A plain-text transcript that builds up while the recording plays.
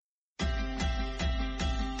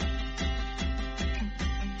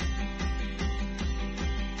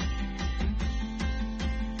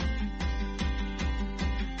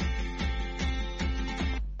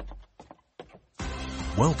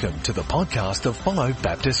Welcome to the podcast of Follow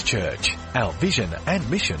Baptist Church. Our vision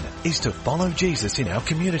and mission is to follow Jesus in our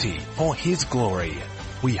community for His glory.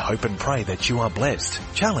 We hope and pray that you are blessed,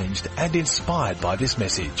 challenged and inspired by this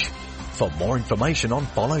message. For more information on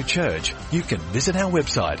Follow Church, you can visit our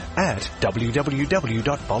website at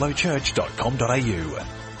www.followchurch.com.au.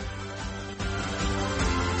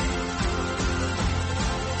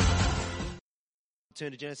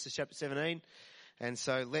 Turn to Genesis chapter 17. And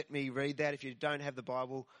so let me read that. If you don't have the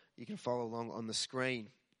Bible, you can follow along on the screen.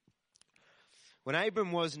 When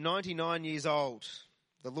Abram was 99 years old,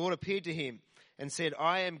 the Lord appeared to him and said,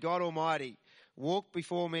 I am God Almighty. Walk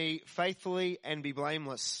before me faithfully and be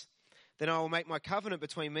blameless. Then I will make my covenant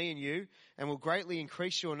between me and you and will greatly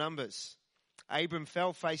increase your numbers. Abram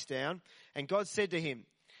fell face down, and God said to him,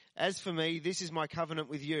 As for me, this is my covenant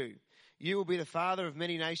with you. You will be the father of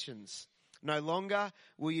many nations. No longer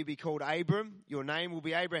will you be called Abram, your name will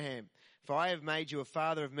be Abraham, for I have made you a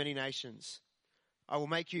father of many nations. I will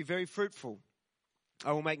make you very fruitful.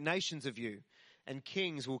 I will make nations of you, and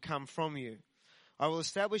kings will come from you. I will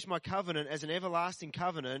establish my covenant as an everlasting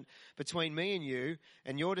covenant between me and you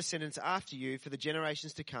and your descendants after you for the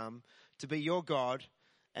generations to come, to be your God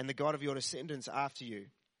and the God of your descendants after you.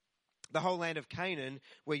 The whole land of Canaan,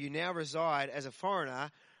 where you now reside as a foreigner,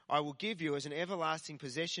 I will give you as an everlasting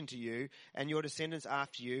possession to you and your descendants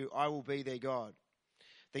after you. I will be their God.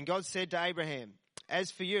 Then God said to Abraham,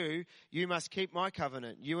 As for you, you must keep my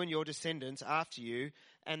covenant, you and your descendants after you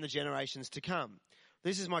and the generations to come.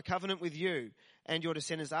 This is my covenant with you and your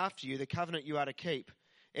descendants after you, the covenant you are to keep.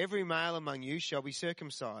 Every male among you shall be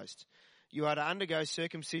circumcised. You are to undergo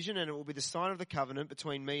circumcision, and it will be the sign of the covenant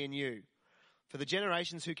between me and you. For the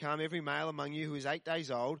generations who come, every male among you who is 8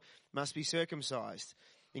 days old must be circumcised,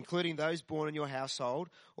 including those born in your household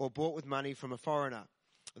or bought with money from a foreigner,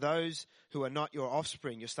 those who are not your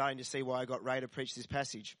offspring. You're starting to see why I got Ray to preach this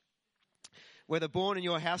passage. Whether born in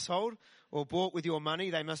your household or bought with your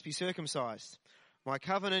money, they must be circumcised. My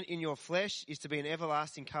covenant in your flesh is to be an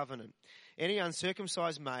everlasting covenant. Any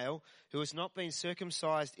uncircumcised male who has not been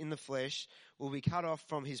circumcised in the flesh will be cut off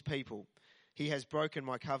from his people. He has broken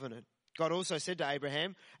my covenant. God also said to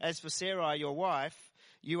Abraham, As for Sarai, your wife,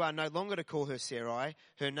 you are no longer to call her Sarai.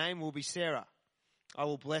 Her name will be Sarah. I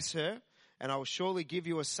will bless her, and I will surely give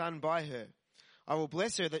you a son by her. I will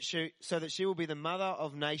bless her so that she will be the mother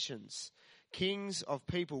of nations. Kings of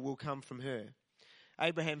people will come from her.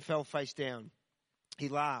 Abraham fell face down. He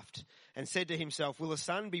laughed and said to himself, Will a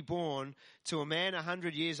son be born to a man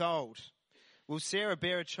 100 years old? Will Sarah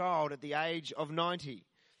bear a child at the age of 90?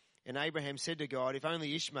 And Abraham said to God, If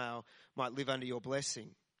only Ishmael might live under your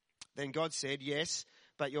blessing. Then God said, Yes,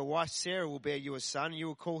 but your wife Sarah will bear you a son, and you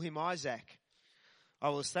will call him Isaac. I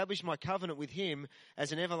will establish my covenant with him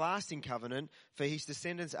as an everlasting covenant for his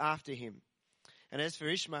descendants after him. And as for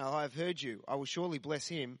Ishmael, I have heard you. I will surely bless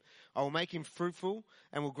him. I will make him fruitful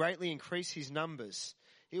and will greatly increase his numbers.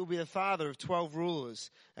 He will be the father of 12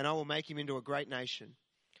 rulers, and I will make him into a great nation.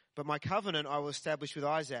 But my covenant I will establish with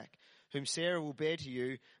Isaac, whom Sarah will bear to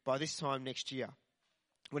you by this time next year.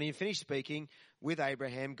 When he had finished speaking with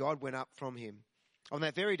Abraham, God went up from him. On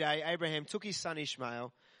that very day, Abraham took his son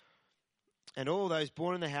Ishmael and all those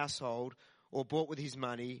born in the household or bought with his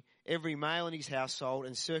money, every male in his household,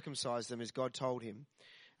 and circumcised them as God told him.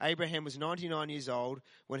 Abraham was 99 years old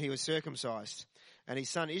when he was circumcised, and his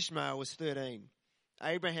son Ishmael was 13.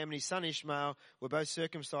 Abraham and his son Ishmael were both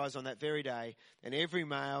circumcised on that very day, and every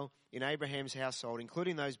male in Abraham's household,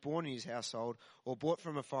 including those born in his household or bought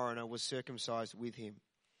from a foreigner, was circumcised with him.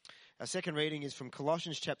 Our second reading is from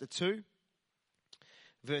Colossians chapter 2,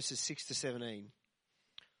 verses 6 to 17.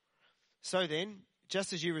 So then,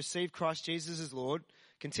 just as you received Christ Jesus as Lord,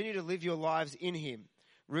 continue to live your lives in him,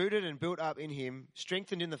 rooted and built up in him,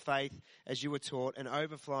 strengthened in the faith as you were taught, and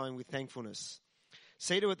overflowing with thankfulness.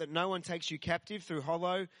 See to it that no one takes you captive through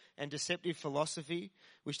hollow and deceptive philosophy,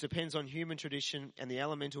 which depends on human tradition and the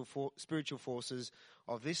elemental spiritual forces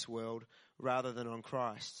of this world, rather than on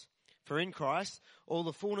Christ. For in Christ, all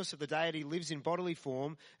the fullness of the deity lives in bodily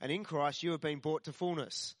form, and in Christ you have been brought to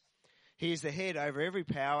fullness. He is the head over every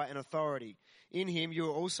power and authority. In him you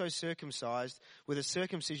are also circumcised with a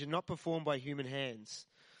circumcision not performed by human hands.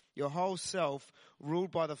 Your whole self,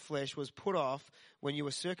 ruled by the flesh, was put off when you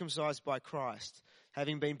were circumcised by Christ,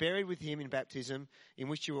 having been buried with him in baptism, in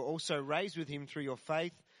which you were also raised with him through your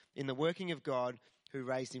faith in the working of God who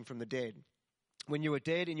raised him from the dead. When you were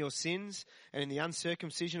dead in your sins and in the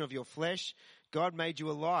uncircumcision of your flesh, God made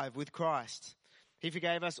you alive with Christ. He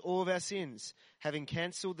forgave us all of our sins, having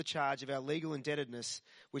cancelled the charge of our legal indebtedness,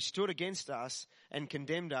 which stood against us and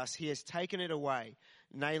condemned us. He has taken it away,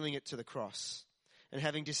 nailing it to the cross. And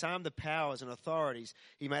having disarmed the powers and authorities,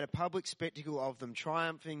 he made a public spectacle of them,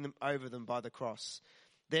 triumphing them over them by the cross.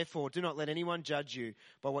 Therefore, do not let anyone judge you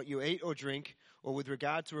by what you eat or drink, or with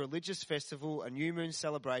regard to a religious festival, a new moon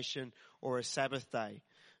celebration, or a Sabbath day.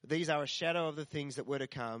 These are a shadow of the things that were to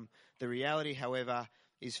come. The reality, however,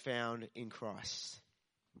 is found in Christ.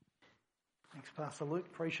 Thanks, Pastor Luke.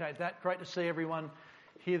 Appreciate that. Great to see everyone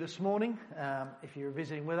here this morning. If you're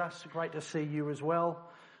visiting with us, great to see you as well.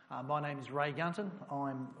 My name is Ray Gunton.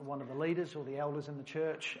 I'm one of the leaders or the elders in the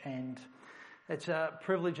church, and it's a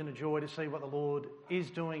privilege and a joy to see what the Lord is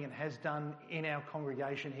doing and has done in our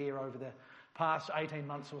congregation here over the past 18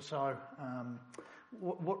 months or so.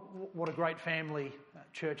 What a great family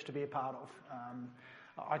church to be a part of.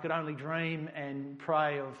 I could only dream and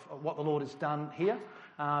pray of what the Lord has done here.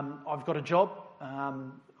 I've got a job.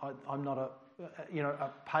 I'm not a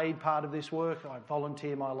paid part of this work. I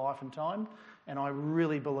volunteer my life and time, and I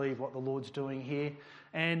really believe what the Lord's doing here,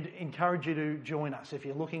 and encourage you to join us. If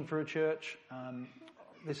you're looking for a church,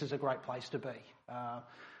 this is a great place to be.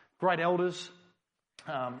 Great elders.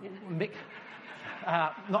 Mick,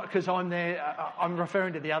 not because I'm there, I'm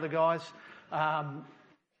referring to the other guys.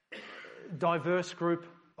 Diverse group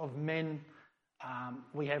of men.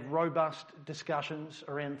 We have robust discussions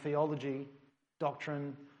around theology,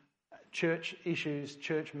 doctrine, church issues,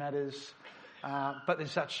 church matters, but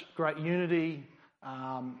there's such great unity.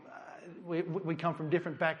 We come from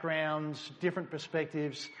different backgrounds, different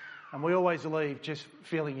perspectives, and we always leave just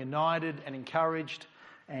feeling united and encouraged,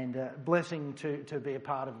 and blessing to be a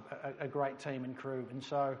part of a great team and crew. And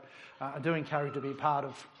so I do encourage you to be a part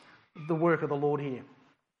of the work of the Lord here.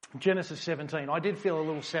 Genesis 17. I did feel a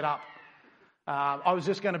little set up. I was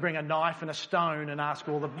just going to bring a knife and a stone and ask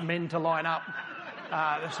all the men to line up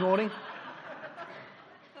this morning.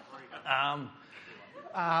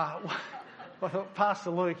 I thought, Pastor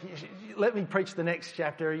Luke, let me preach the next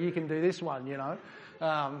chapter. You can do this one, you know.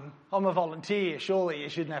 I'm a volunteer. Surely you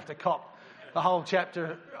shouldn't have to cop the whole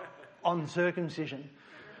chapter on circumcision.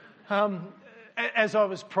 As I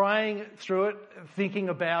was praying through it, thinking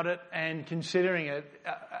about it and considering it,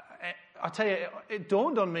 I tell you, it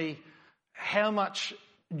dawned on me how much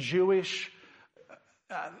Jewish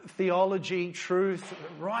theology, truth,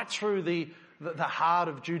 right through the heart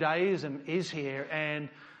of Judaism is here, and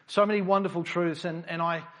so many wonderful truths. And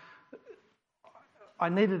I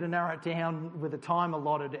needed to narrow it down with the time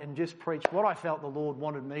allotted and just preach what I felt the Lord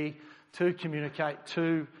wanted me to communicate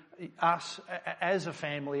to us as a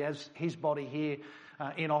family, as his body here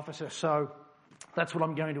in Officer. So that's what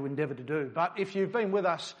I'm going to endeavour to do. But if you've been with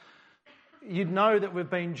us, you'd know that we've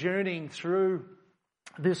been journeying through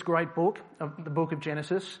this great book, the book of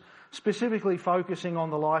Genesis, specifically focusing on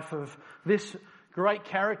the life of this great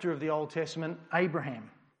character of the Old Testament, Abraham.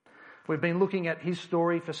 We've been looking at his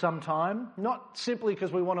story for some time, not simply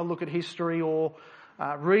because we want to look at history or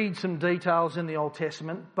read some details in the Old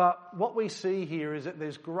Testament, but what we see here is that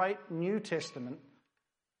there's great New Testament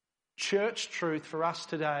church truth for us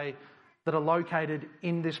today that are located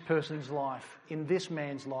in this person's life, in this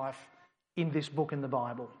man's life, in this book in the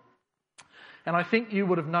Bible. And I think you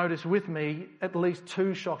would have noticed with me at least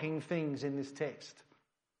two shocking things in this text.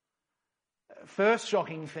 First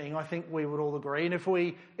shocking thing, I think we would all agree, and if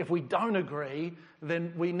we don't agree,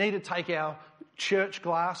 then we need to take our church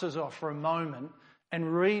glasses off for a moment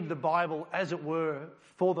and read the Bible as it were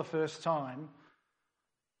for the first time.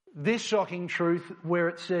 This shocking truth where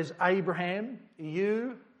it says, Abraham,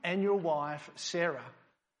 you and your wife, Sarah,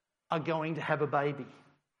 are going to have a baby.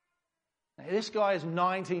 Now, this guy is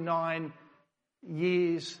 99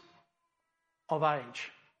 years of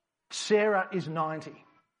age. Sarah is 90.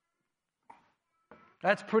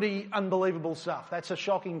 That's pretty unbelievable stuff. That's a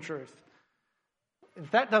shocking truth.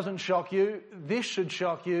 If that doesn't shock you, this should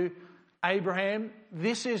shock you. Abraham,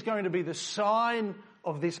 this is going to be the sign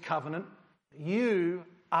of this covenant. You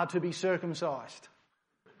are to be circumcised.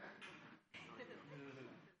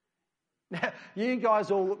 Now, you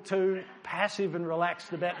guys all look too passive and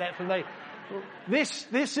relaxed about that for me.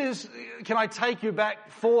 This is, can I take you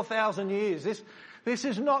back 4,000 years? This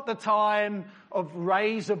is not the time of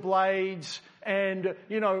razor blades and,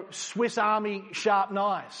 Swiss Army sharp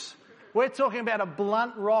knives. We're talking about a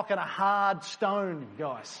blunt rock and a hard stone,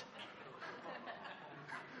 guys.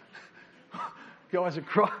 Guys are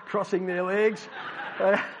crossing their legs.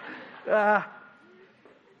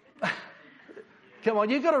 Come on,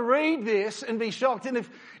 you've got to read this and be shocked. And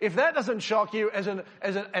if that doesn't shock you as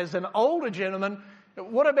an older gentleman,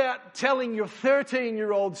 what about telling your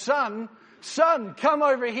 13-year-old son, come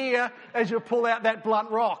over here as you pull out that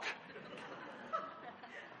blunt rock?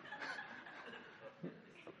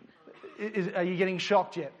 Are you getting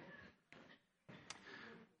shocked yet?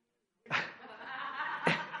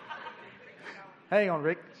 Hang on,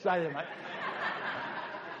 Rick. Stay there, mate.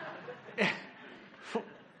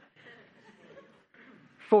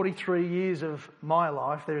 43 years of my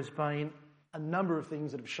life, there's been a number of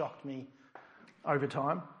things that have shocked me over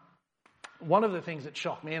time. One of the things that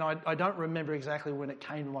shocked me, and I don't remember exactly when it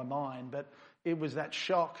came to my mind, but it was that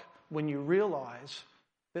shock when you realise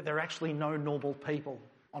that there are actually no normal people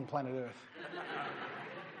on planet Earth.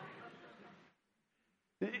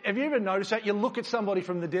 Have you ever noticed that? You look at somebody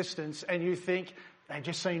from the distance and you think, they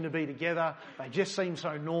just seem to be together, they just seem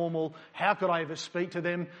so normal, how could I ever speak to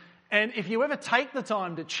them? And if you ever take the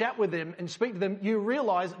time to chat with them and speak to them, you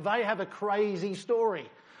realise they have a crazy story.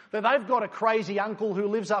 That they've got a crazy uncle who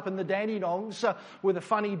lives up in the Dandenongs with a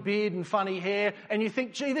funny beard and funny hair, and you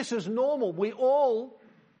think, gee, this is normal. We all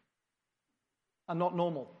are not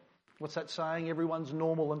normal. What's that saying? Everyone's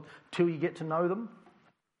normal until you get to know them.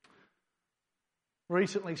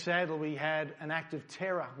 Recently, sadly, we had an act of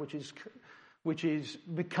terror, which is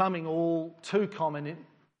becoming all too common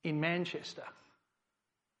in Manchester.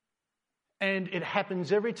 And it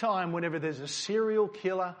happens every time whenever there's a serial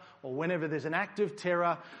killer or whenever there's an act of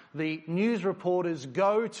terror, the news reporters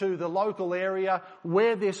go to the local area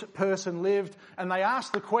where this person lived and they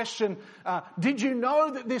ask the question, did you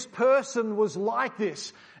know that this person was like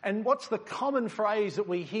this? And what's the common phrase that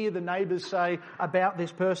we hear the neighbours say about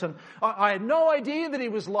this person? I had no idea that he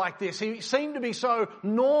was like this. He seemed to be so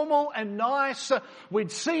normal and nice.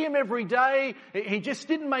 We'd see him every day. He just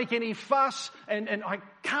didn't make any fuss. And I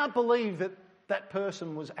can't believe that that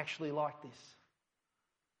person was actually like this.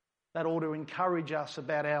 That ought to encourage us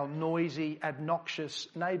about our noisy, obnoxious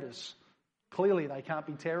neighbours. Clearly they can't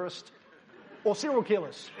be terrorists or serial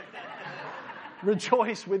killers.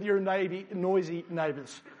 Rejoice with your noisy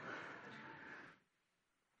neighbours.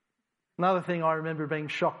 Another thing I remember being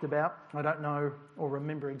shocked about, I don't know or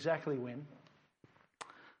remember exactly when,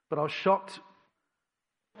 but I was shocked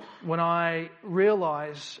when I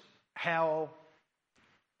realised how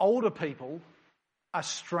older people are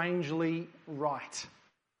strangely right.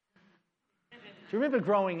 Do you remember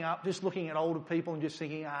growing up just looking at older people and just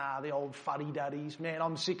thinking, the old fuddy-duddies, man,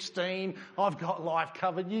 I'm 16, I've got life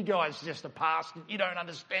covered, you guys just are past it, you don't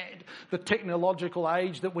understand the technological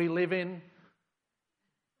age that we live in.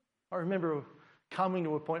 I remember coming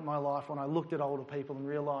to a point in my life when I looked at older people and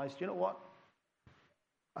realised, you know what?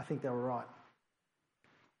 I think they were right.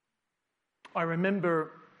 I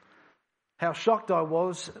remember how shocked I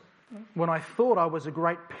was when I thought I was a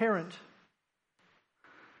great parent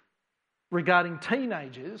regarding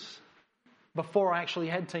teenagers before I actually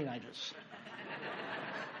had teenagers.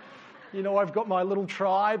 You know, I've got my little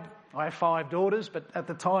tribe. I have 5 daughters, but at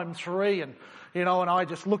the time 3. And I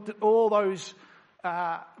just looked at all those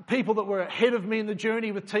people that were ahead of me in the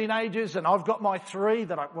journey with teenagers, and I've got my 3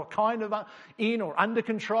 that were kind of in or under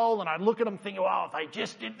control, and I'd look at them thinking, if they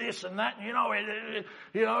just did this and that,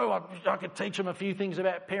 I could teach them a few things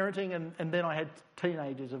about parenting, and then I had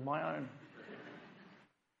teenagers of my own.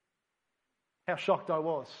 How shocked I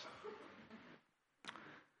was.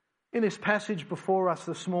 In this passage before us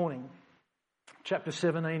this morning, chapter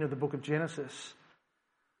 17 of the book of Genesis,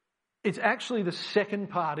 it's actually the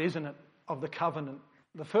second part, isn't it, of the covenant.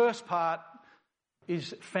 The first part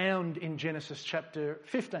is found in Genesis chapter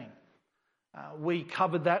 15. We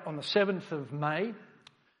covered that on the 7th of May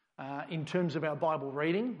in terms of our Bible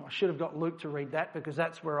reading. I should have got Luke to read that because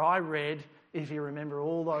that's where I read, if you remember,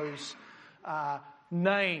 all those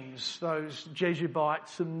names, those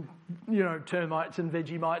Jebusites and, termites and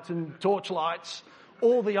Vegemites and torchlights,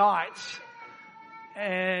 all the ites,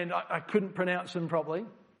 and I couldn't pronounce them properly.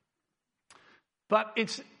 But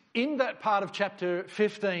it's in that part of chapter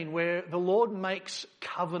 15 where the Lord makes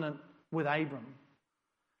covenant with Abram.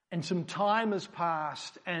 And some time has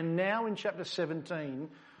passed, and now in chapter 17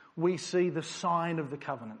 we see the sign of the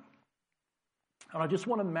covenant. And I just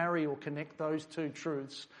want to marry or connect those two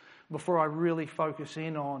truths before I really focus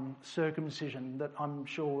in on circumcision that I'm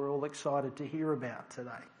sure we're all excited to hear about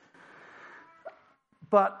today.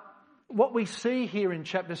 But what we see here in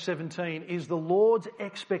chapter 17 is the Lord's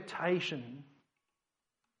expectation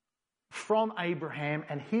from Abraham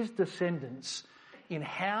and his descendants in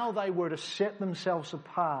how they were to set themselves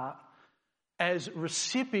apart as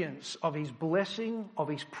recipients of his blessing, of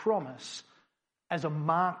his promise, as a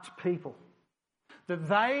marked people. That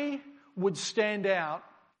they would stand out,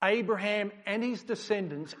 Abraham and his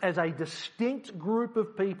descendants, as a distinct group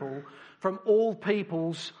of people from all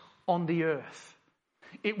peoples on the earth.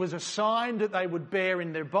 It was a sign that they would bear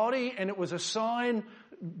in their body, and it was a sign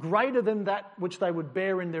greater than that which they would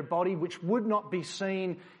bear in their body, which would not be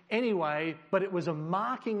seen anyway, but it was a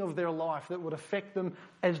marking of their life that would affect them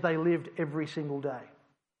as they lived every single day.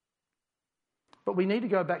 But we need to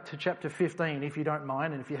go back to chapter 15, if you don't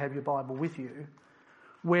mind, and if you have your Bible with you,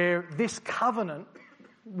 where this covenant,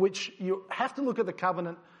 which you have to look at the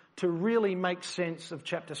covenant to really make sense of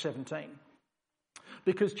chapter 17.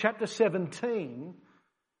 Because chapter 17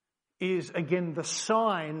 is, again, the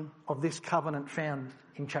sign of this covenant found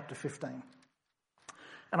in chapter 15.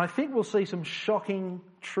 And I think we'll see some shocking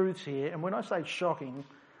truths here. And when I say shocking,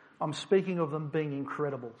 I'm speaking of them being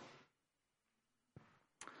incredible.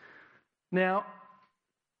 Now,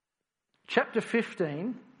 chapter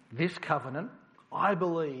 15, this covenant, I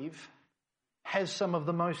believe, has some of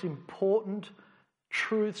the most important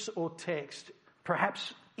truths or text,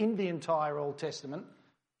 perhaps in the entire Old Testament,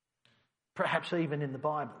 perhaps even in the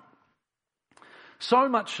Bible. So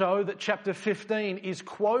much so that chapter 15 is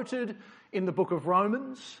quoted in the book of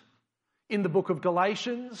Romans, in the book of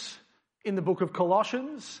Galatians, in the book of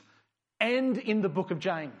Colossians, and in the book of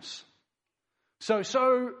James.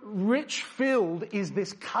 So rich filled is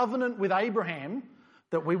this covenant with Abraham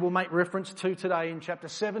that we will make reference to today in chapter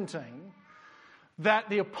 17, that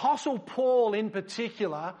the Apostle Paul in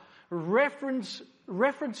particular references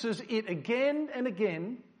it again and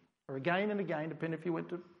again, or again and again, depending if you went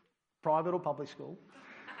to private or public school,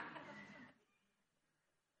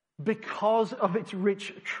 because of its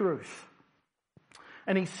rich truth.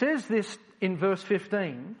 And he says this in verse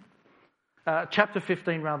 15, chapter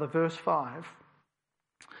 15 rather, verse 5.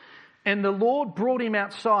 And the Lord brought him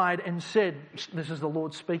outside and said, this is the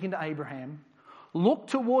Lord speaking to Abraham, look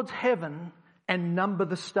towards heaven and number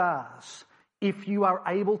the stars, if you are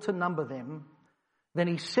able to number them. Then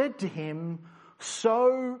he said to him,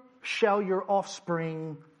 so shall your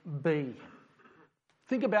offspring be.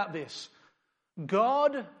 Think about this.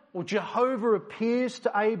 God, or Jehovah, appears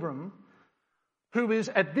to Abram, who is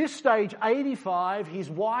at this stage 85, his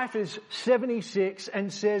wife is 76,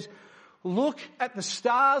 and says, look at the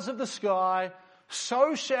stars of the sky,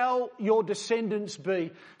 so shall your descendants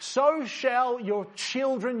be. So shall your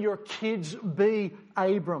children, your kids be,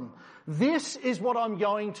 Abram. This is what I'm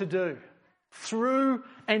going to do through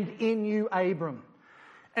and in you, Abram.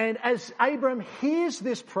 And as Abram hears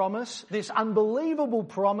this promise, this unbelievable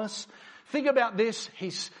promise, think about this,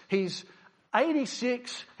 he's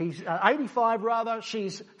 86, he's 85 rather,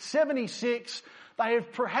 she's 76. They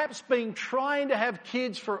have perhaps been trying to have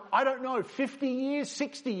kids for, 50 years,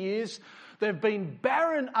 60 years. They've been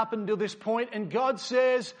barren up until this point, and God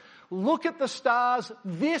says, look at the stars.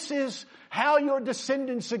 This is how your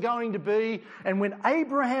descendants are going to be. And when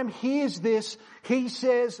Abraham hears this, he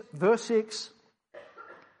says, verse 6,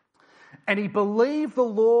 and he believed the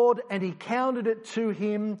Lord and he counted it to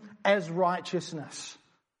him as righteousness.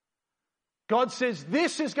 God says,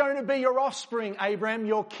 this is going to be your offspring, Abraham,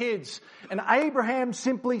 your kids. And Abraham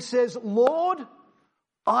simply says, Lord,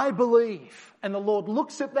 I believe. And the Lord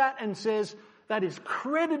looks at that and says, that is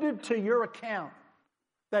credited to your account.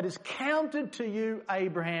 That is counted to you,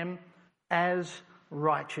 Abraham, as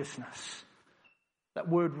righteousness. That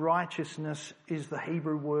word righteousness is the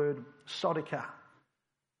Hebrew word sodika,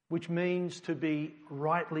 which means to be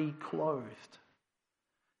rightly clothed.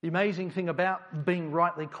 The amazing thing about being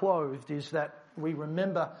rightly clothed is that we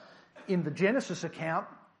remember in the Genesis account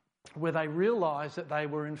where they realised that they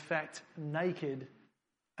were in fact naked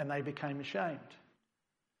and they became ashamed.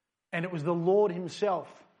 And it was the Lord himself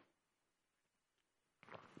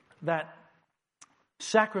that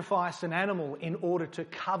sacrificed an animal in order to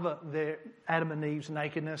cover their Adam and Eve's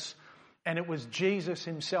nakedness. And it was Jesus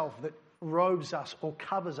himself that robes us or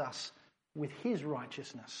covers us with his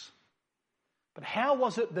righteousness. But how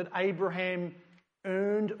was it that Abraham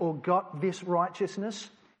earned or got this righteousness?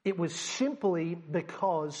 It was simply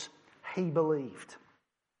because he believed.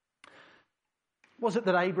 Was it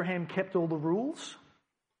that Abraham kept all the rules?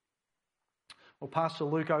 Well, Pastor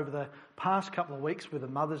Luke, over the past couple of weeks with the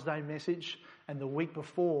Mother's Day message and the week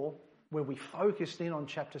before, where we focused in on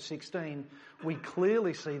chapter 16, we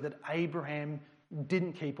clearly see that Abraham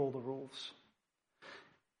didn't keep all the rules.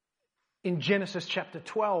 In Genesis chapter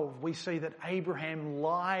 12, we see that Abraham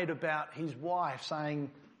lied about his wife,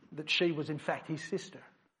 saying that she was in fact his sister.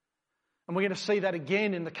 And we're going to see that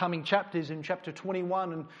again in the coming chapters, in chapter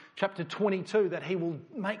 21 and chapter 22, that he will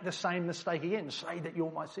make the same mistake again, say that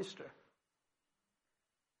you're my sister.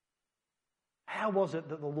 How was it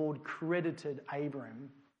that the Lord credited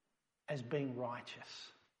Abraham as being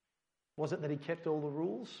righteous? Was it that he kept all the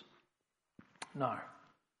rules? No.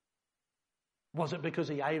 Was it because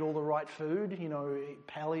he ate all the right food?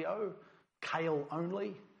 Paleo, kale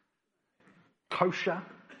only, kosher?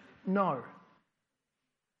 No.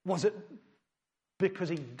 Was it because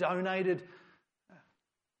he donated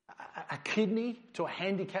a kidney to a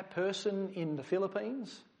handicapped person in the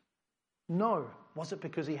Philippines? No. Was it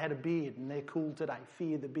because he had a beard and they're cool today?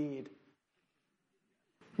 Fear the beard.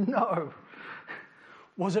 No.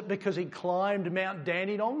 Was it because he climbed Mount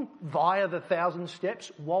Dandenong via the 1,000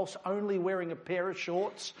 steps whilst only wearing a pair of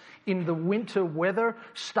shorts in the winter weather,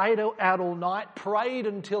 stayed out all night, prayed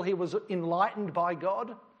until he was enlightened by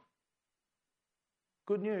God?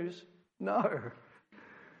 Good news. No.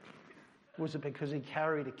 Was it because he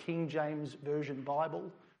carried a King James Version Bible,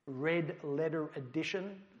 red letter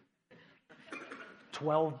edition,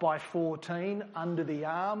 12 by 14 under the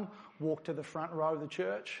arm, walked to the front row of the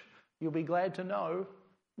church? You'll be glad to know,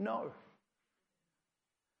 no.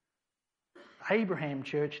 Abraham,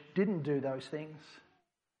 church, didn't do those things.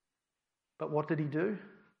 But what did he do?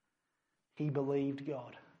 He believed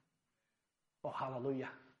God. Oh, hallelujah.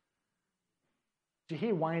 Did you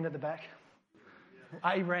hear Wayne at the back?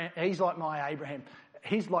 Abraham, he's like my Abraham.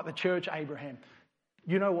 He's like the church Abraham.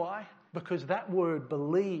 You know why? Because that word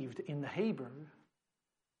believed in the Hebrew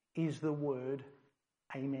is the word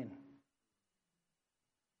amen.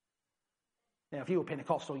 Now, if you were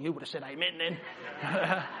Pentecostal, you would have said amen then.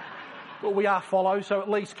 Well, we are follow, so at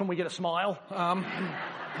least can we get a smile?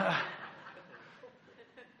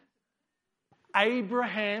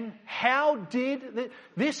 Abraham, how did...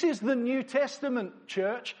 This is the New Testament,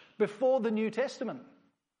 church, before the New Testament.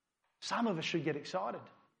 Some of us should get excited.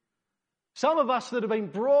 Some of us that have been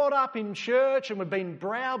brought up in church and we've been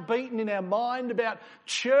browbeaten in our mind about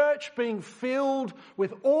church being filled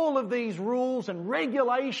with all of these rules and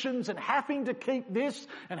regulations and having to keep this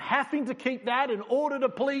and having to keep that in order to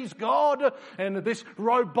please God, and this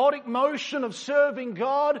robotic motion of serving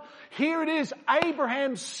God. Here it is.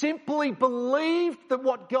 Abraham simply believed that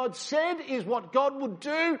what God said is what God would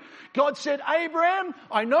do. God said, Abraham,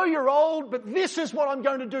 I know you're old, but this is what I'm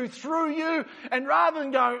going to do through you. And rather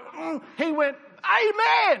than go, he went,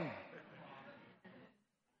 amen.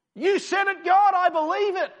 You said it, God, I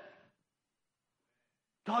believe it.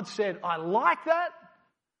 God said, I like that.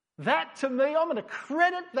 That to me, I'm going to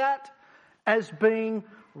credit that as being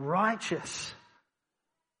righteous.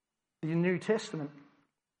 The New Testament,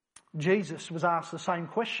 Jesus was asked the same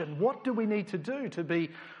question. What do we need to do to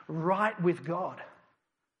be right with God?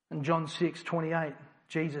 In John 6:28,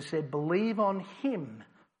 Jesus said, believe on him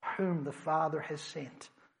whom the Father has sent.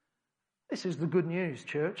 This is the good news,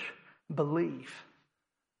 church. Believe.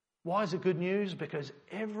 Why is it good news? Because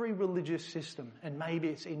every religious system, and maybe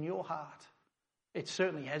it's in your heart, it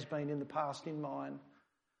certainly has been in the past in mine,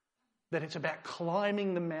 that it's about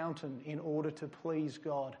climbing the mountain in order to please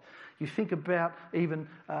God. You think about even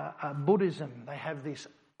Buddhism. They have this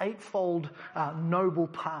eightfold noble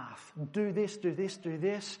path. Do this, do this, do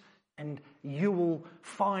this, and you will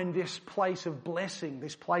find this place of blessing,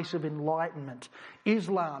 this place of enlightenment.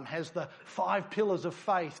 Islam has the 5 pillars of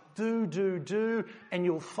faith. Do, and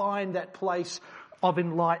you'll find that place of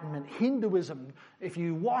enlightenment. Hinduism, if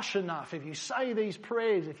you wash enough, if you say these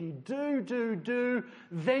prayers, if you do,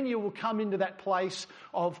 then you will come into that place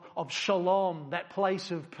of shalom, that place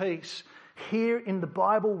of peace. Here in the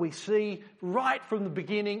Bible we see right from the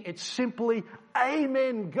beginning, it's simply,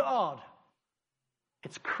 amen, God.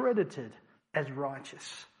 It's credited as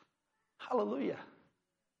righteous. Hallelujah.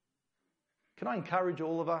 Can I encourage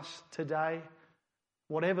all of us today,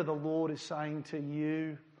 whatever the Lord is saying to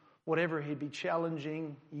you, whatever he'd be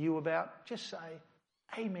challenging you about, just say,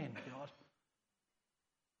 amen, God.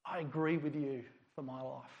 I agree with you for my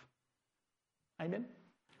life. Amen?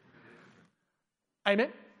 Amen?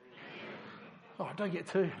 Oh, don't get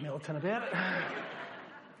too militant about it.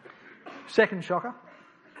 Second shocker.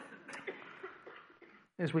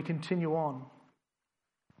 As we continue on,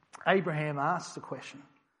 Abraham asks the question,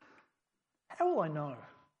 how will I know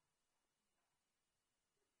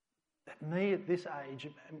that me at this age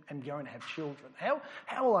am going to have children? How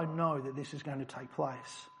will I know that this is going to take place?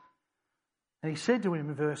 And he said to him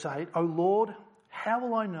in verse 8, O Lord, how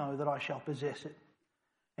will I know that I shall possess it?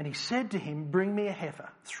 And he said to him, bring me a heifer,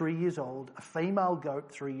 3 years old, a female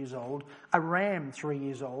goat, 3 years old, a ram, 3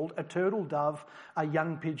 years old, a turtle dove, a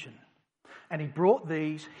young pigeon. And he brought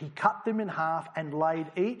these, he cut them in half and laid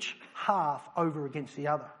each half over against the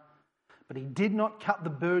other. But he did not cut the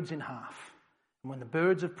birds in half. And when the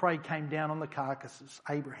birds of prey came down on the carcasses,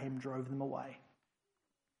 Abraham drove them away.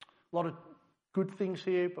 A lot of good things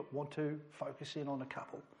here, but want to focus in on a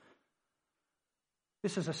couple.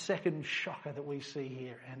 This is a second shocker that we see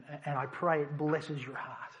here, and I pray it blesses your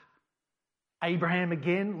heart. Abraham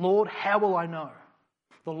again, Lord, how will I know?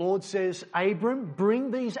 The Lord says, Abram,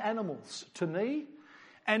 bring these animals to me.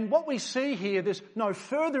 And what we see here, there's no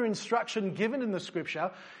further instruction given in the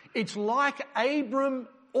scripture. It's like Abram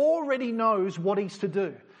already knows what he's to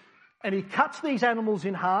do. And he cuts these animals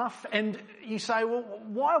in half, and you say, well,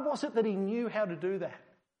 why was it that he knew how to do that?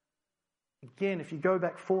 Again, if you go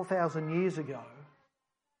back 4,000 years ago,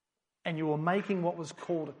 and you were making what was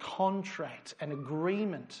called a contract, an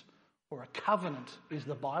agreement, or a covenant is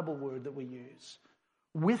the Bible word that we use,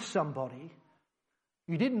 with somebody,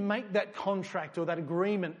 you didn't make that contract or that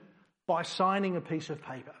agreement by signing a piece of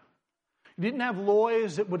paper. You didn't have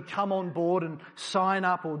lawyers that would come on board and sign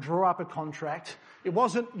up or draw up a contract. It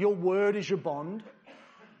wasn't your word is your bond.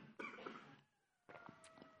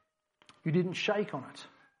 You didn't shake on it.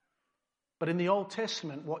 But in the Old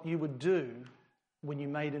Testament, what you would do when you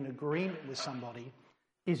made an agreement with somebody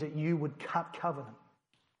is that you would cut covenant.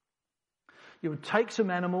 You would take some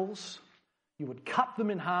animals, you would cut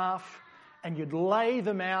them in half, and you'd lay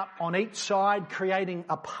them out on each side, creating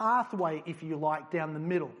a pathway, if you like, down the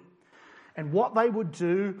middle. And what they would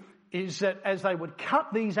do is that as they would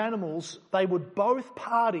cut these animals, both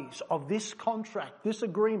parties of this contract, this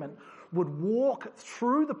agreement, would walk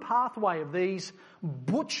through the pathway of these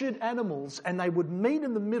butchered animals, and they would meet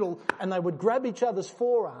in the middle, and they would grab each other's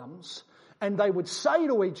forearms, and they would say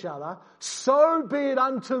to each other, "So be it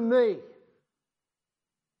unto me."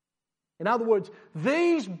 In other words,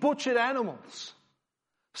 these butchered animals,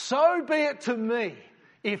 so be it to me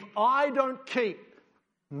if I don't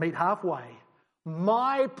meet halfway,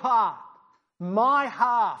 my part, my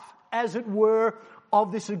half, as it were,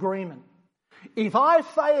 of this agreement. If I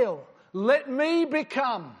fail, let me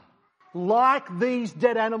become like these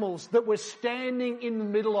dead animals that we're standing in the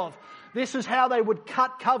middle of. This is how they would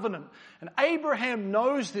cut covenant. And Abraham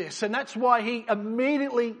knows this, and that's why he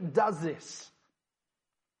immediately does this.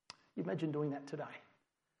 You imagine doing that today?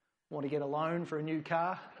 Want to get a loan for a new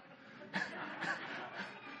car?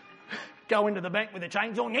 Go into the bank with a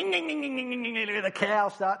chainsaw, the cow,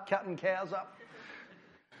 start cutting cows up.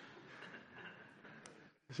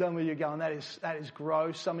 Some of you are going, that is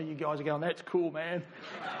gross. Some of you guys are going, that's cool, man.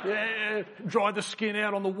 Yeah, dry the skin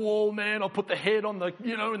out on the wall, man. I'll put the head on the,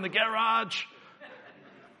 in the garage.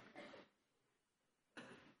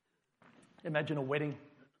 Imagine a wedding.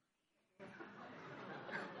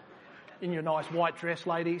 In your nice white dress,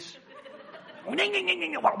 ladies.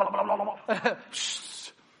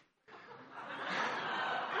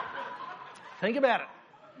 Think about it.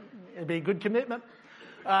 It'd be a good commitment.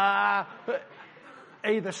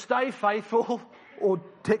 Either stay faithful or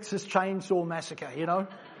Texas Chainsaw Massacre,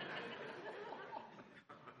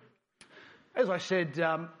 As I said,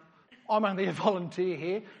 I'm only a volunteer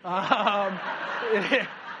here. I'm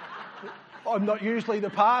not usually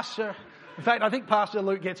the pastor. In fact, I think Pastor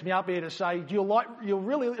Luke gets me up here to say, you'll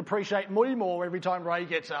really appreciate me more every time Ray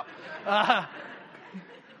gets up.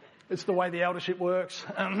 It's the way the eldership works.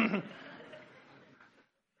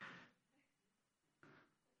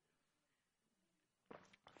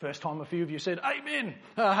 First time a few of you said, amen.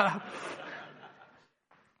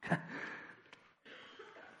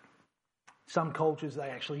 Some cultures, they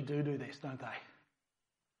actually do this, don't they?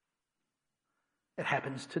 It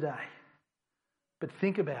happens today. But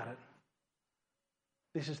think about it.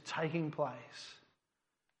 This is taking place.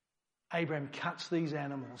 Abraham cuts these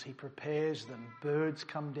animals. He prepares them. Birds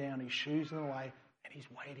come down. He shoos them away. And he's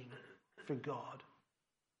waiting for God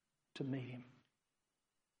to meet him.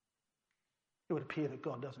 It would appear that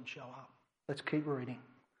God doesn't show up. Let's keep reading.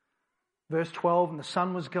 Verse 12, and the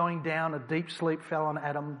sun was going down, a deep sleep fell on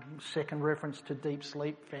Adam. Second reference to deep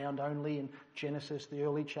sleep found only in Genesis, the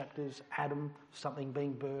early chapters. Adam, something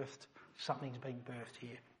being birthed. Something's being birthed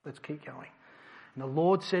here. Let's keep going. And the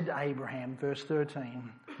Lord said to Abraham, verse 13,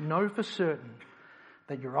 know for certain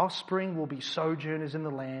that your offspring will be sojourners in the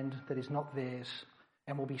land that is not theirs,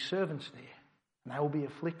 and will be servants there. And they will be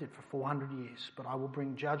afflicted for 400 years, but I will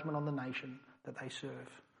bring judgment on the nation that they serve.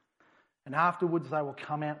 And afterwards they will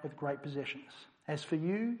come out with great possessions. As for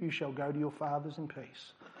you, you shall go to your fathers in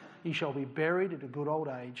peace. You shall be buried at a good old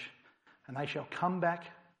age, and they shall come back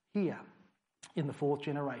here in the fourth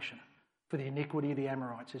generation, for the iniquity of the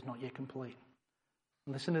Amorites is not yet complete.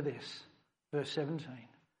 Listen to this, verse 17.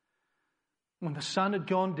 When the sun had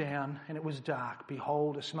gone down and it was dark,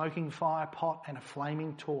 behold, a smoking fire pot and a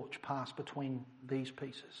flaming torch passed between these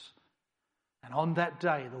pieces. And on that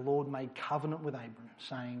day the Lord made covenant with Abram,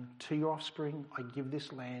 saying, to your offspring I give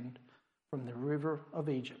this land from the river of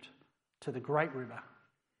Egypt to the great river,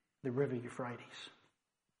 the river Euphrates.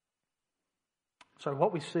 So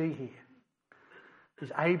what we see here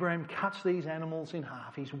is Abraham cuts these animals in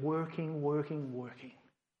half. He's working.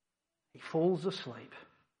 He falls asleep.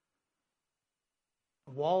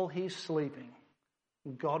 While he's sleeping,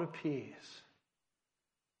 God appears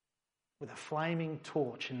with a flaming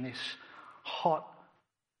torch in this hot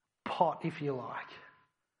pot, if you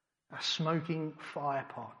like. a smoking fire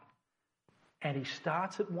pot. And he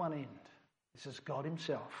starts at one end. This is God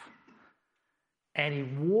himself. And he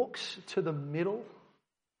walks to the middle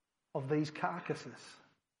of these carcasses,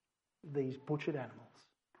 these butchered animals.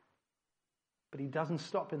 But he doesn't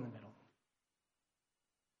stop in the middle.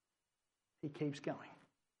 He keeps going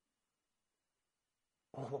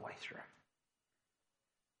all the way through.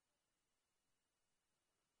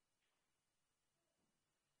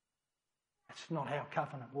 That's not how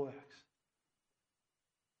covenant works.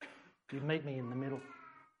 You meet me in the middle.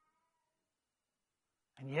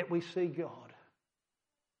 And yet we see God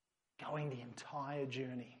going the entire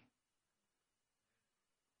journey.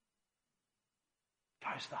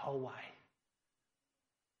 Goes the whole way.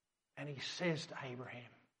 And he says to Abraham,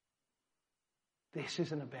 this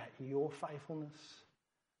isn't about your faithfulness,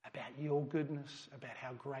 about your goodness, about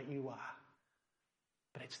how great you are.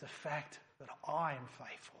 But it's the fact that I am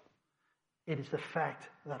faithful. It is the fact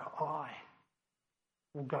that I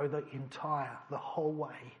will go the whole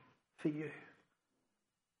way for you.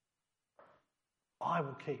 I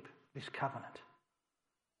will keep this covenant.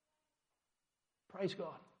 Praise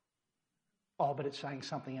God. Oh, but it's saying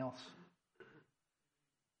something else.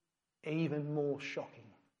 Even more shocking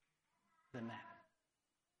than that.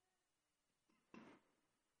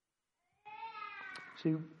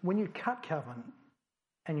 See, when you cut covenant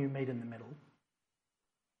and you meet in the middle,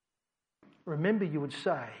 remember you would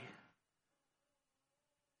say,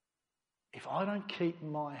 if I don't keep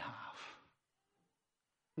my half,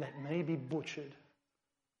 let me be butchered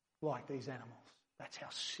like these animals. That's how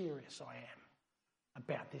serious I am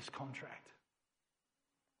about this contract.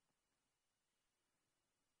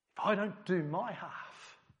 If I don't do my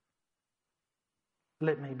half,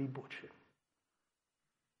 let me be butchered.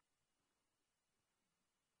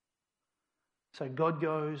 So God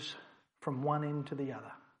goes from one end to the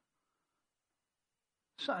other,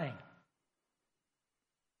 saying,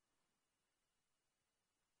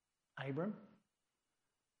 Abram,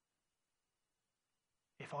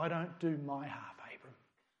 if I don't do my half, Abram,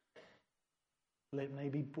 let me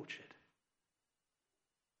be butchered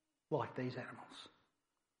like these animals.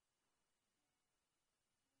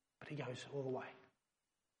 But he goes all the way,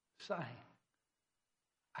 saying,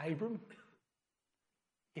 Abram,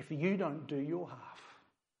 if you don't do your half,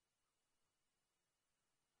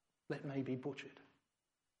 let me be butchered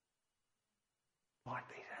like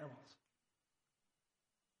these animals.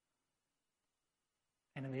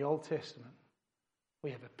 And in the Old Testament,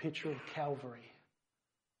 we have a picture of Calvary,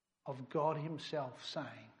 of God himself saying,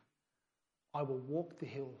 I will walk the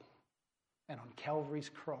hill. And on Calvary's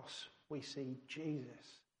cross, we see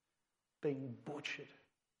Jesus being butchered.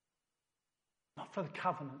 Not for the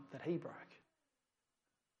covenant that he broke,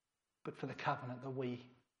 but for the covenant that we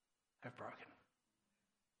have broken.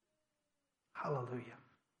 Hallelujah.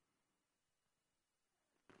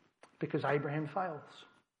 Because Abraham fails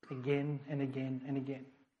again and again and again.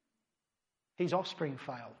 His offspring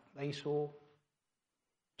failed. Esau,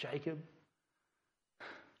 Jacob.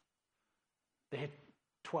 They had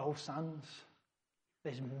 12 sons.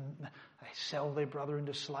 They sell their brother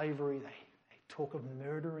into slavery. They talk of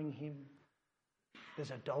murdering him.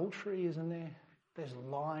 There's adultery, isn't there? There's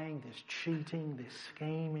lying, there's cheating, there's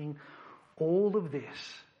scheming. All of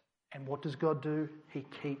this. And what does God do? He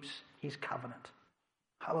keeps his covenant.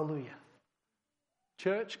 Hallelujah.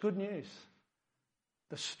 Church, good news.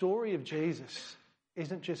 The story of Jesus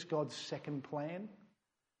isn't just God's second plan.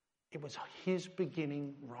 It was his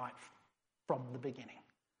beginning right from the beginning.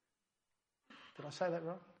 Did I say that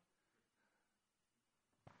right?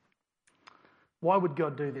 Why would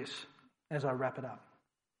God do this as I wrap it up?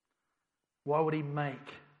 Why would he make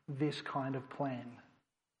this kind of plan,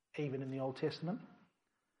 even in the Old Testament?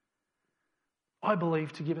 I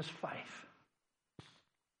believe to give us faith.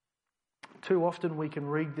 Too often we can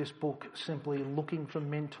read this book simply looking for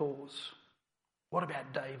mentors. What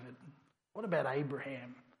about David? What about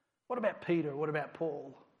Abraham? What about Peter? What about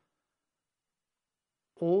Paul?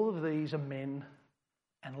 All of these are men,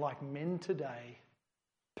 and like men today,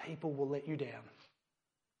 people will let you down.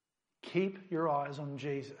 Keep your eyes on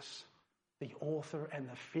Jesus, the author and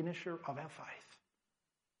the finisher of our faith.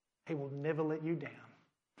 He will never let you down.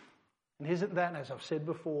 And isn't that, as I've said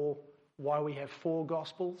before, why we have 4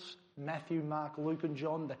 Gospels? Matthew, Mark, Luke and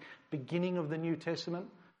John, the beginning of the New Testament.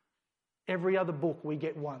 Every other book we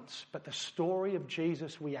get once, but the story of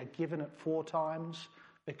Jesus we are given it 4 times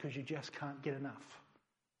because you just can't get enough.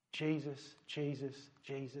 Jesus, Jesus,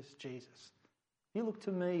 Jesus, Jesus. You look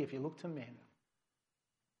to me, if you look to men,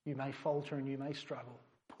 you may falter and you may struggle.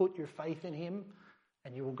 Put your faith in him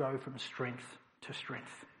and you will go from strength to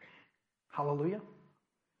strength. Hallelujah.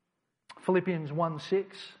 Philippians 1:6,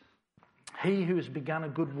 He who has begun a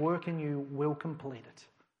good work in you will complete it.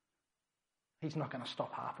 He's not going to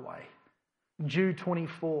stop halfway. Jude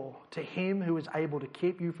 24, to him who is able to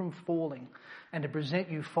keep you from falling and to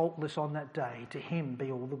present you faultless on that day, to him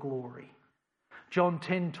be all the glory. John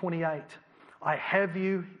 10:28, I have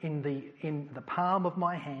you in the palm of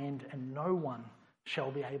my hand, and no one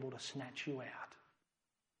shall be able to snatch you out.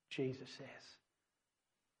 Jesus says.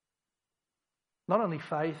 Not only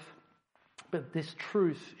faith, but this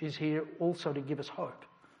truth is here also to give us hope.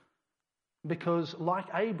 Because like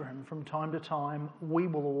Abraham, from time to time, we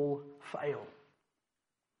will all fail.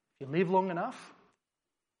 If you live long enough,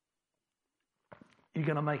 you're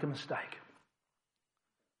going to make a mistake.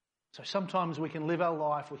 So sometimes we can live our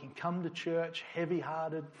life, we can come to church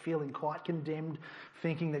heavy-hearted, feeling quite condemned,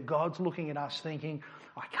 thinking that God's looking at us thinking,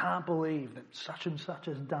 I can't believe that such and such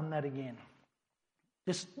has done that again.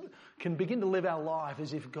 This can begin to live our life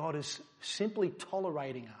as if God is simply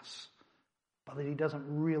tolerating us, but that he doesn't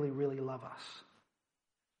really, really love us.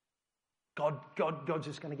 God's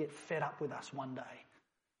just going to get fed up with us one day.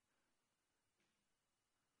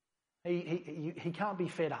 He can't be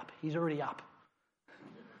fed up. He's already up.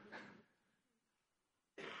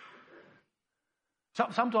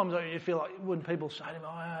 Sometimes I feel like when people say to me,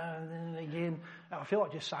 and again, I feel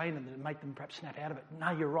like just saying them to make them perhaps snap out of it.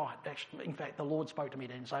 No, you're right. Actually, in fact, the Lord spoke to me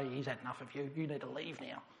then and say, he's had enough of you. You need to leave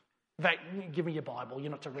now. In fact, give me your Bible. You're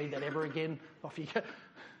not to read that ever again. Off you go.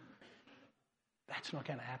 That's not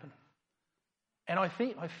going to happen. And I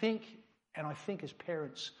think as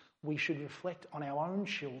parents, we should reflect on our own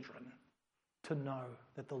children to know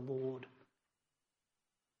that the Lord,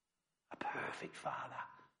 a perfect Father,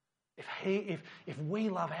 if we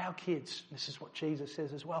love our kids, this is what Jesus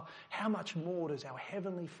says as well, how much more does our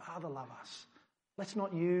Heavenly Father love us? Let's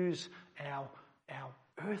not use our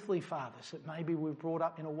earthly fathers that maybe we've brought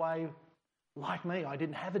up in a way like me. I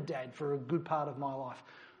didn't have a dad for a good part of my life,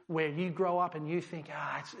 where you grow up and you think,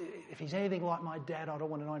 if he's anything like my dad, I don't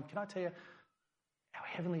want to know him. Can I tell you, our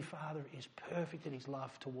Heavenly Father is perfect in his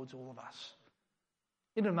love towards all of us.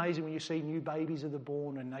 Isn't it amazing when you see new babies that are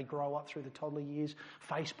born and they grow up through the toddler years?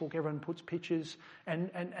 Facebook, everyone puts pictures,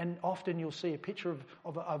 and often you'll see a picture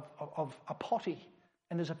of a potty,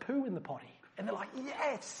 and there's a poo in the potty. And they're like,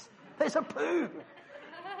 yes, there's a poo.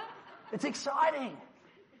 It's exciting.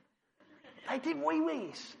 They did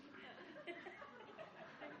wee-wees.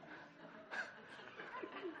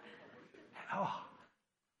 Oh,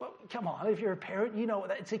 well, come on, if you're a parent, you know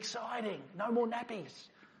it's exciting. No more nappies.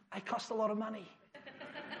 They cost a lot of money.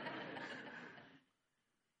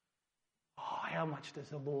 How much does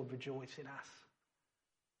the Lord rejoice in us?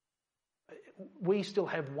 We still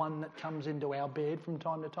have one that comes into our bed from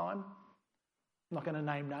time to time. I'm not going to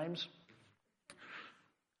name names.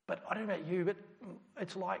 But I don't know about you, but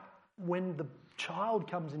it's like when the child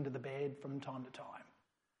comes into the bed from time to time,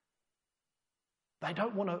 they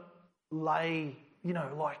don't want to lay,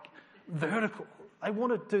 like vertical. They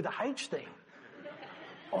want to do the H thing.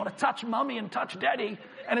 I want to touch mummy and touch daddy,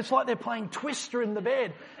 and it's like they're playing Twister in the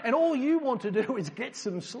bed, and all you want to do is get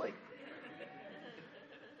some sleep.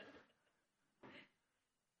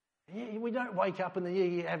 We don't wake up in the year,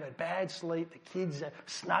 you have a bad sleep, the kids are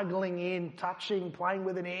snuggling in, touching, playing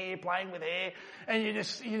with hair, and you're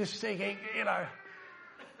just thinking,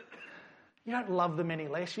 you don't love them any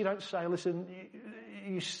less. You don't say, listen,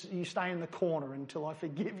 you stay in the corner until I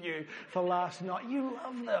forgive you for last night. You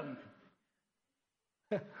love them.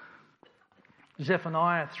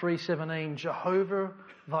 Zephaniah 3:17, Jehovah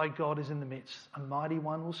thy God is in the midst, a mighty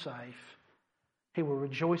one will save. He will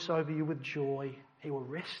rejoice over you with joy. He will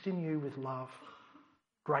rest in you with love.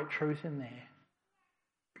 Great truth in there.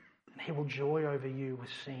 And he will joy over you with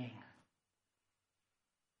singing.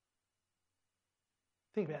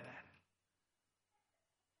 Think about that.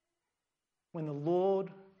 When the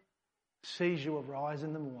Lord sees you arise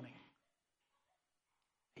in the morning,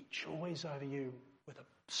 he joys over you with a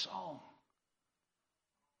song.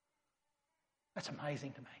 That's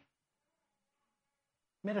amazing to me.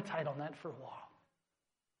 Meditate on that for a while.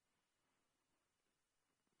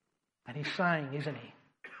 And he's saying, isn't he?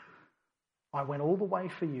 I went all the way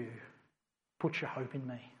for you. Put your hope in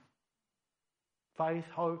me. Faith,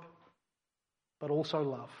 hope, but also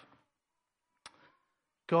love.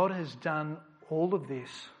 God has done all of this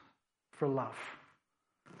for love.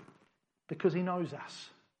 Because he knows us.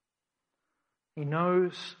 He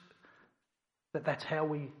knows that that's how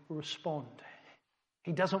we respond.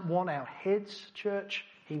 He doesn't want our heads, church.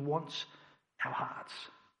 He wants our hearts.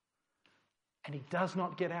 And he does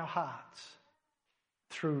not get our hearts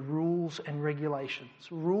through rules and regulations.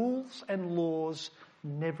 Rules and laws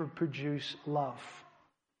never produce love.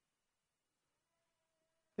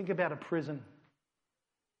 Think about a prison.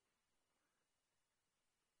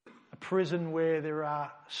 A prison where there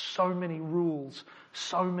are so many rules,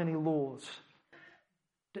 so many laws.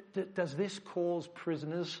 Does this cause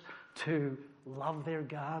prisoners to love their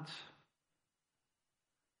guards?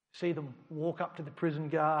 See them walk up to the prison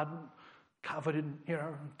guard, covered in,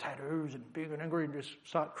 tattoos and big and angry, and just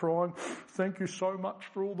start crying. Thank you so much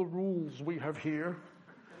for all the rules we have here.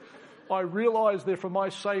 I realise they're for my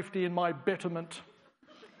safety and my betterment.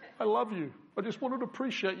 I love you. I just wanted to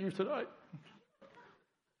appreciate you today.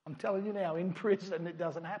 I'm telling you now, in prison it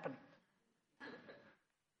doesn't happen.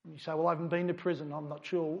 You say, well, I haven't been to prison. I'm not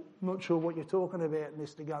sure what you're talking about,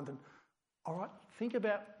 Mr. Gunton. All right, think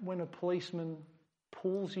about when a policeman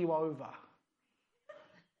pulls you over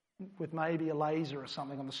with maybe a laser or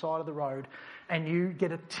something on the side of the road and you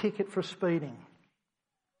get a ticket for speeding.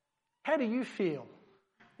 How do you feel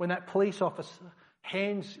when that police officer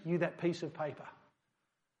hands you that piece of paper?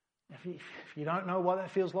 If you don't know what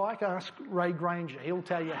that feels like, ask Ray Granger. He'll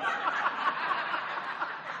tell you.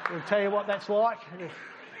 He'll tell you what that's like. If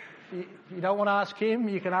you don't want to ask him,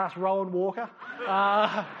 you can ask Rowan Walker.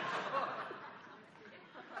 How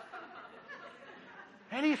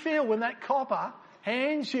do you feel when that copper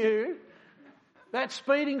hands you that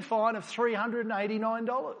speeding fine of $389?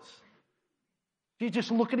 Do you just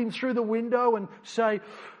look at him through the window and say,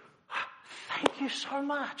 thank you so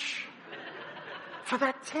much for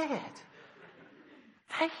that ticket?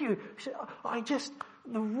 Thank you.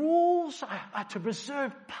 The rules are to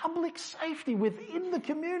preserve public safety within the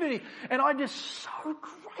community, and I'm just so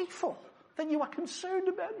grateful that you are concerned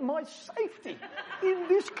about my safety in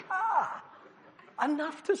this car.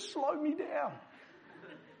 Enough to slow me down.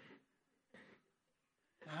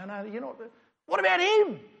 No, what about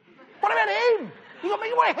him? What about him? You got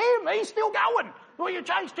me with him. He's still going. Well, you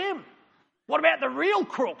chased him. What about the real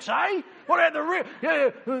crooks, eh? What about the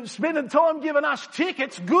real, spending time giving us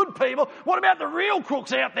tickets, good people. What about the real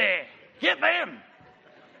crooks out there? Get them.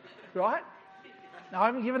 Right? Now, I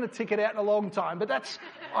haven't given a ticket out in a long time, but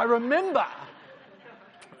I remember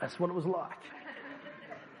that's what it was like.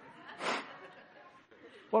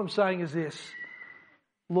 What I'm saying is this.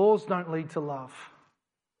 Laws don't lead to love.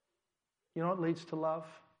 You know what leads to love?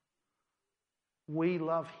 We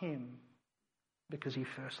love him because he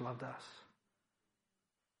first loved us.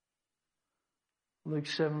 Luke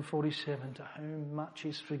 7:47, to whom much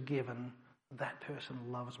is forgiven, that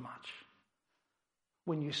person loves much.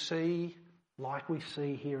 When you see, like we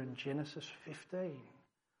see here in Genesis 15,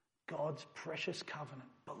 God's precious covenant,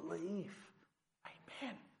 believe,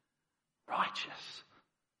 amen, righteous,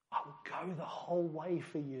 I will go the whole way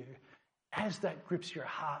for you. As that grips your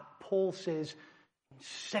heart, Paul says in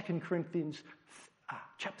 2 Corinthians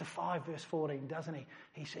chapter 5 verse 14, doesn't he?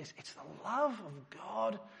 He says, it's the love of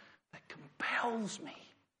God that compels me.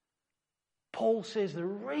 Paul says the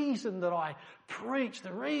reason that I preach,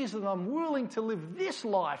 the reason I'm willing to live this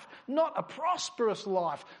life, not a prosperous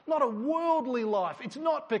life, not a worldly life, it's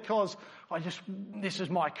not because this is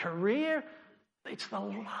my career. It's the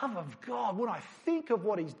love of God. When I think of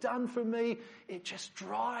what he's done for me, it just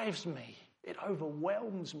drives me. It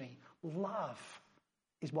overwhelms me. Love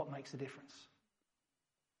is what makes the difference.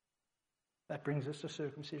 That brings us to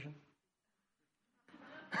circumcision.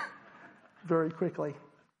 Very quickly.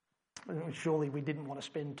 Surely we didn't want to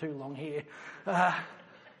spend too long here.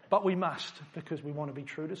 But we must, because we want to be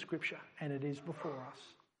true to Scripture, and it is before us.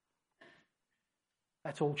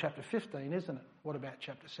 That's all chapter 15, isn't it? What about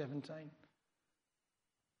chapter 17?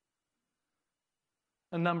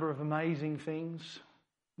 A number of amazing things.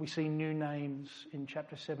 We see new names in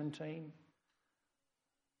chapter 17.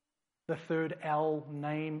 The third El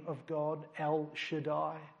name of God, El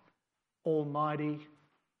Shaddai, Almighty,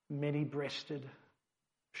 many-breasted,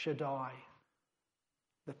 Shaddai.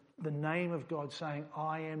 The name of God saying,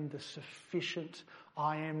 I am the sufficient,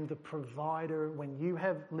 I am the provider. When you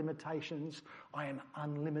have limitations, I am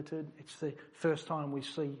unlimited. It's the first time we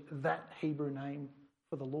see that Hebrew name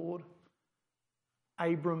for the Lord.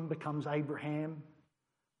 Abram becomes Abraham.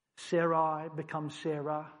 Sarai becomes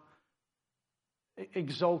Sarah.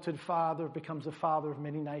 Exalted father becomes the father of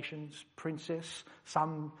many nations. Princess,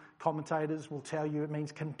 some commentators will tell you it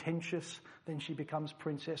means contentious. Then she becomes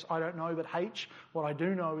princess. I don't know, but H, what I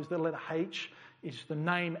do know is the letter H is the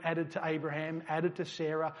name added to Abraham, added to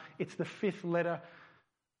Sarah. It's the fifth letter,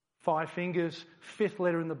 5 fingers, fifth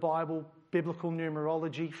letter in the Bible, biblical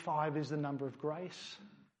numerology. 5 is the number of grace.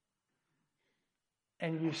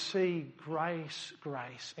 And you see grace,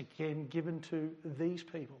 again given to these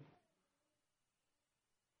people.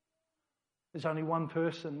 There's only one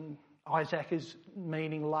person Isaac is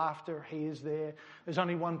meaning laughter. He is there. There's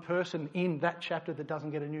only one person in that chapter that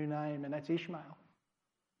doesn't get a new name, and that's Ishmael.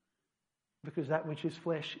 Because that which is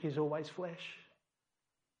flesh is always flesh.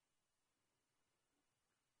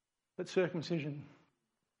 But circumcision,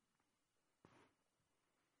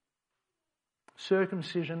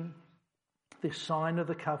 this sign of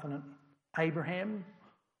the covenant, Abraham,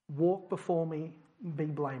 walk before me, be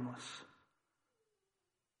blameless.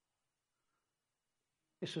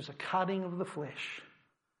 This was a cutting of the flesh,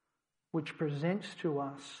 which presents to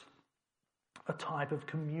us a type of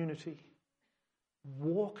community.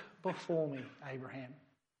 Walk before me, Abraham.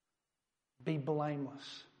 Be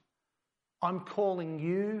blameless. I'm calling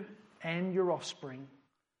you and your offspring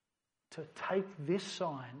to take this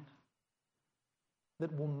sign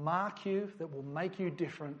that will mark you, that will make you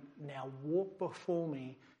different. Now walk before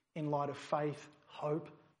me in light of faith, hope,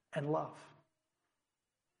 and love.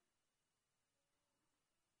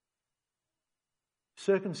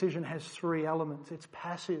 Circumcision has three elements. It's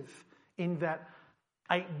passive in that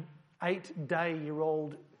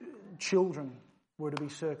 8-day-year-old children were to be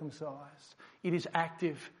circumcised. It is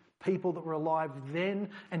active. People that were alive then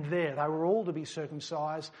and there, they were all to be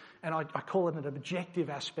circumcised. And I call it an objective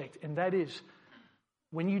aspect, and that is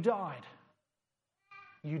when you died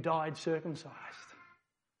circumcised.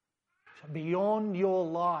 So beyond your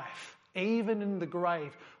life, even in the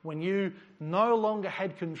grave, when you no longer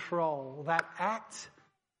had control, that act,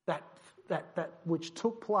 that which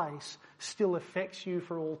took place still affects you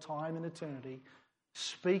for all time and eternity,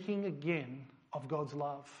 speaking again of God's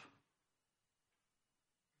love.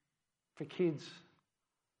 For kids,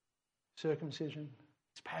 circumcision,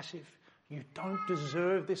 it's passive. You don't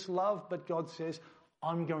deserve this love, but God says,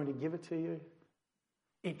 I'm going to give it to you.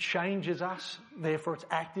 It changes us, therefore it's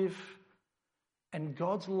active. And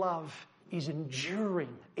God's love is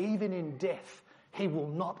enduring, even in death. He will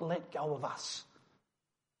not let go of us.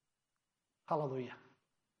 Hallelujah.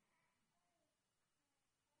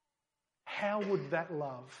 How would that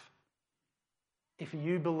love, if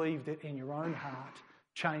you believed it in your own heart,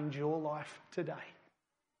 change your life today?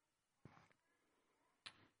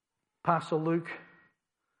 Pastor Luke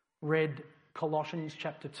read Colossians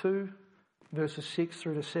chapter 2, verses 6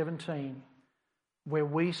 through to 17, where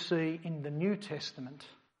we see in the New Testament,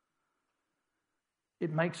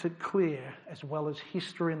 it makes it clear, as well as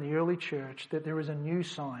history in the early church, that there is a new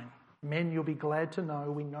sign. Men, you'll be glad to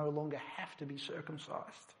know we no longer have to be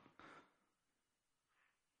circumcised.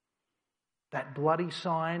 That bloody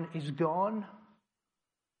sign is gone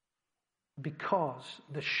because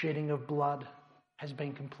the shedding of blood has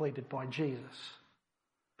been completed by Jesus.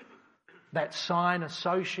 That sign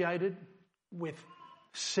associated with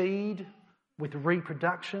seed, with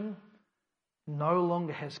reproduction, no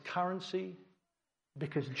longer has currency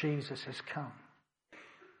because Jesus has come.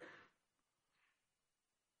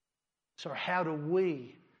 So how do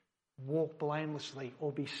we walk blamelessly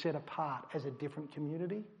or be set apart as a different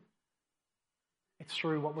community? It's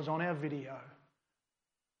through what was on our video.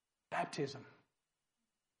 Baptism.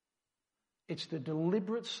 It's the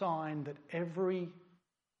deliberate sign that every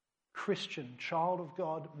Christian, child of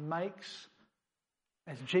God, makes,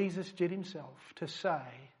 as Jesus did himself, to say,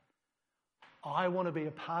 I want to be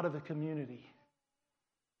a part of a community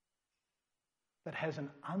that has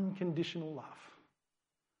an unconditional love,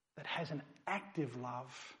 that has an active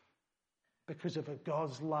love because of a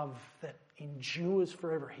God's love that endures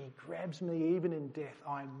forever. He grabs me even in death.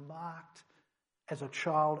 I'm marked as a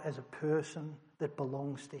child, as a person that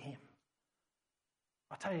belongs to him.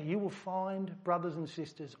 I tell you, you will find, brothers and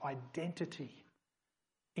sisters, identity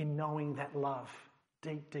in knowing that love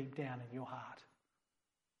deep, deep down in your heart.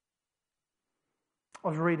 I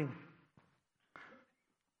was reading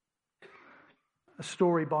a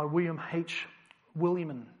story by William H.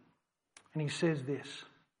 Williamson, and he says this.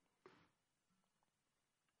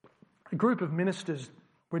 A group of ministers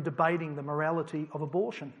were debating the morality of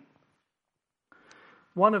abortion.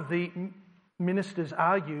 One of the ministers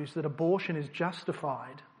argues that abortion is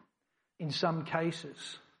justified in some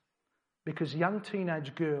cases because young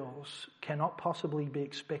teenage girls cannot possibly be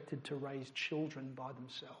expected to raise children by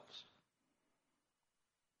themselves.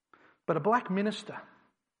 But a black minister,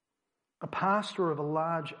 a pastor of a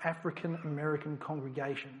large African American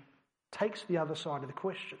congregation, takes the other side of the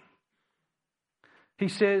question. He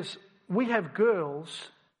says, we have girls,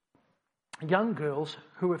 young girls,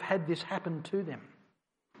 who have had this happen to them.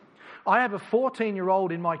 I have a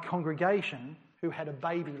 14-year-old in my congregation who had a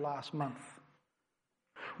baby last month.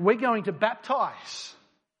 We're going to baptise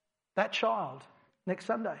that child next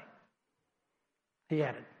Sunday. He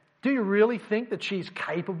added, do you really think that she's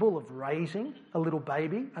capable of raising a little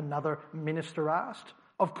baby? Another minister asked.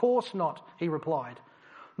 Of course not, he replied.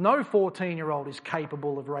 No 14-year-old is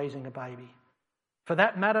capable of raising a baby. For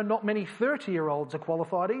that matter, not many 30-year-olds are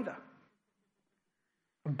qualified either.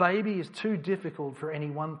 A baby is too difficult for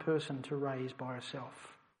any one person to raise by herself.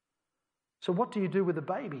 So what do you do with the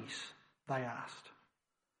babies? They asked.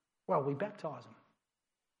 Well, we baptise them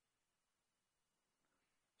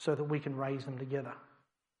so that we can raise them together.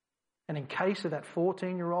 And in case of that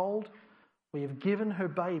 14-year-old, we have given her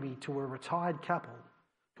baby to a retired couple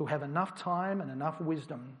who have enough time and enough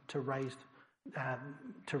wisdom to raise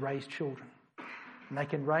children. And they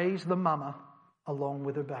can raise the mama along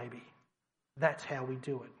with her baby. That's how we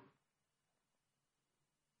do it.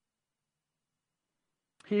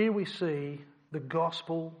 Here we see the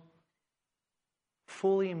gospel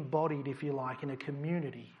fully embodied, if you like, in a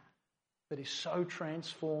community that is so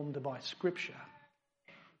transformed by Scripture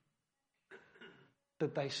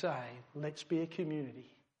that they say, let's be a community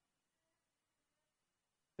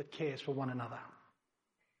that cares for one another.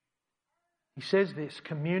 He says this,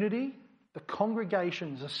 community, the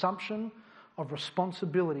congregation's assumption of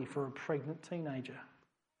responsibility for a pregnant teenager.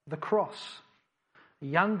 The cross, the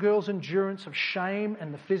young girl's endurance of shame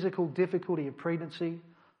and the physical difficulty of pregnancy,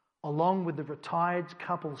 along with the retired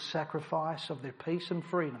couple's sacrifice of their peace and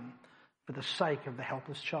freedom for the sake of the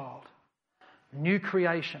helpless child. New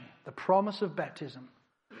creation, the promise of baptism,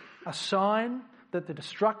 a sign that the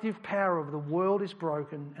destructive power of the world is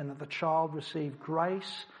broken and that the child received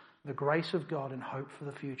grace, the grace of God and hope for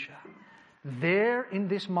the future. There in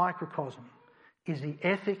this microcosm is the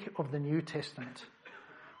ethic of the New Testament.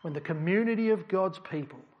 When the community of God's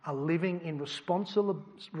people are living in responsible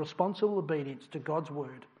obedience to God's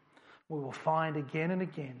word, we will find again and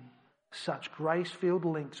again such grace-filled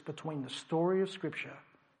links between the story of Scripture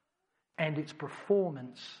and its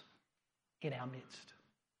performance in our midst.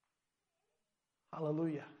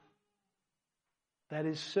 Hallelujah. That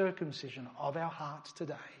is circumcision of our hearts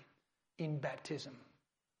today in baptism.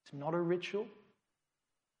 It's not a ritual,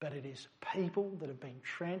 but it is people that have been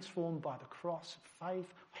transformed by the cross of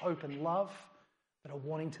faith, hope and love that are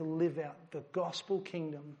wanting to live out the gospel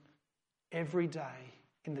kingdom every day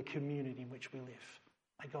in the community in which we live.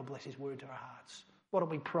 May God bless his word to our hearts. Why don't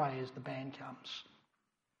we pray as the band comes?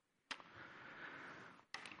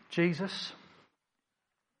 Jesus,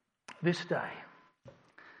 this day,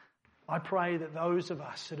 I pray that those of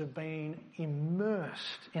us that have been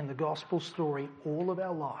immersed in the gospel story all of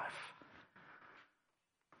our life,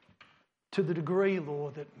 to the degree,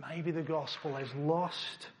 Lord, that maybe the gospel has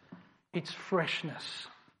lost its freshness,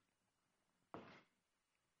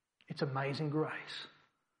 its amazing grace,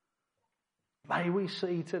 may we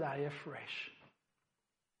see today afresh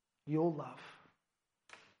your love,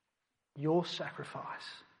 your sacrifice,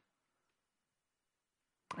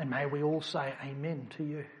 and may we all say amen to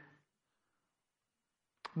you.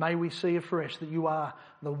 May we see afresh that you are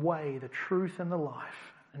the way, the truth and the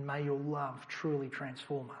life, and may your love truly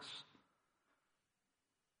transform us.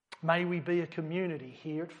 May we be a community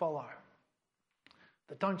here at Follow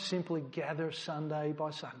that don't simply gather Sunday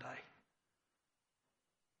by Sunday,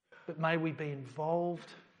 but may we be involved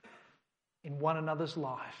in one another's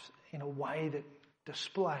lives in a way that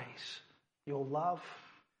displays your love,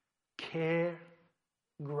 care,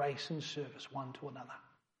 grace and service one to another.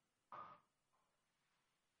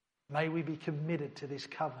 May we be committed to this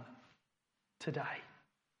covenant today.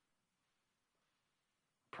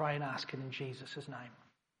 Pray and ask it in Jesus' name.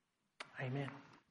 Amen.